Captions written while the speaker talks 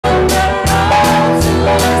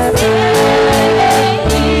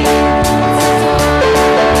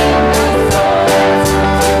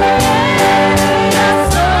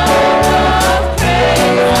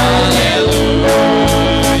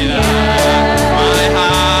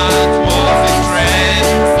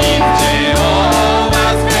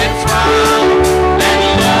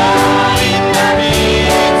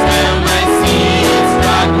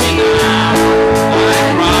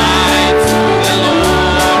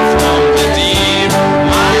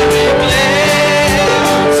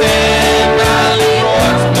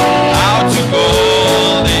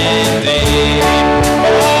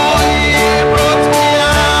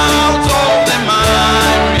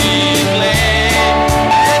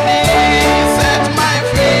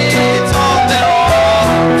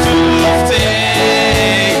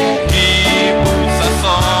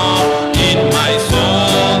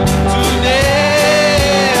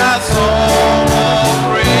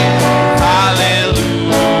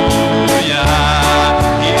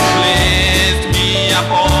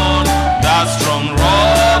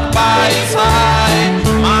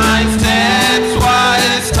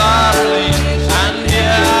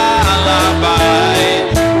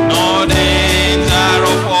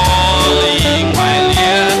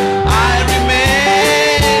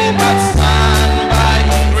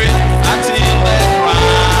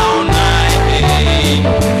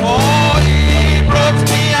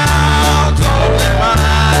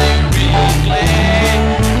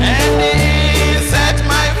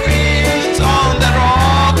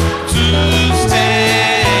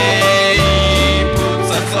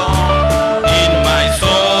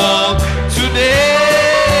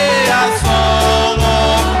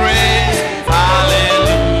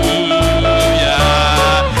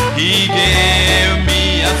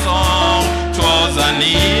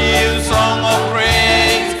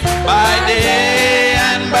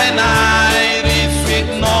when I reach sweet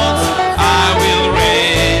notes, I will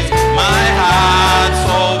raise my heart's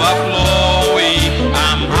overflowing.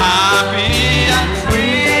 I'm happy and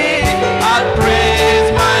free. I'll praise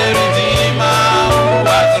my Redeemer who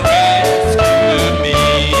has rescued me.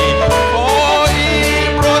 For he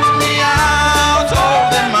brought me out of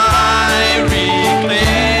the miry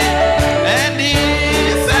clay, and he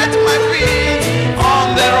set my feet on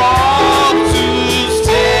the rock to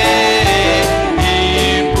stay. He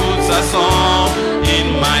puts a song in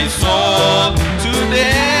my soul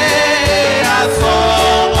today, a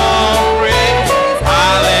song of praise.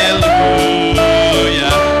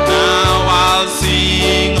 Hallelujah. Now I'll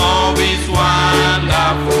sing of his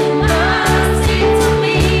wonderful mercy to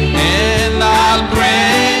me. and I'll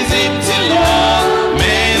praise him till all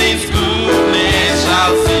men his goodness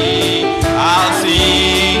shall see. I'll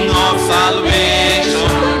sing of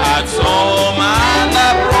salvation at home and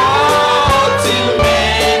abroad, till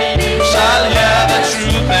many shall hear the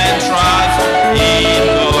truth and trust in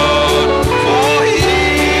God. For he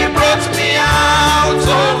brought me out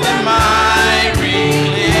of the miry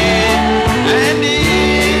clay, and he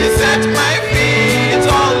set my feet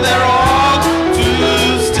on the rock to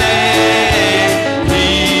stay. He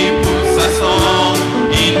puts a song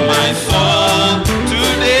in my soul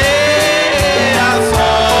today, a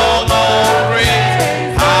song of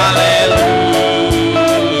praise.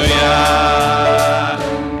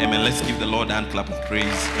 Hallelujah. Amen. Let's give the Lord a hand clap of praise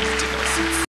as we take our seats.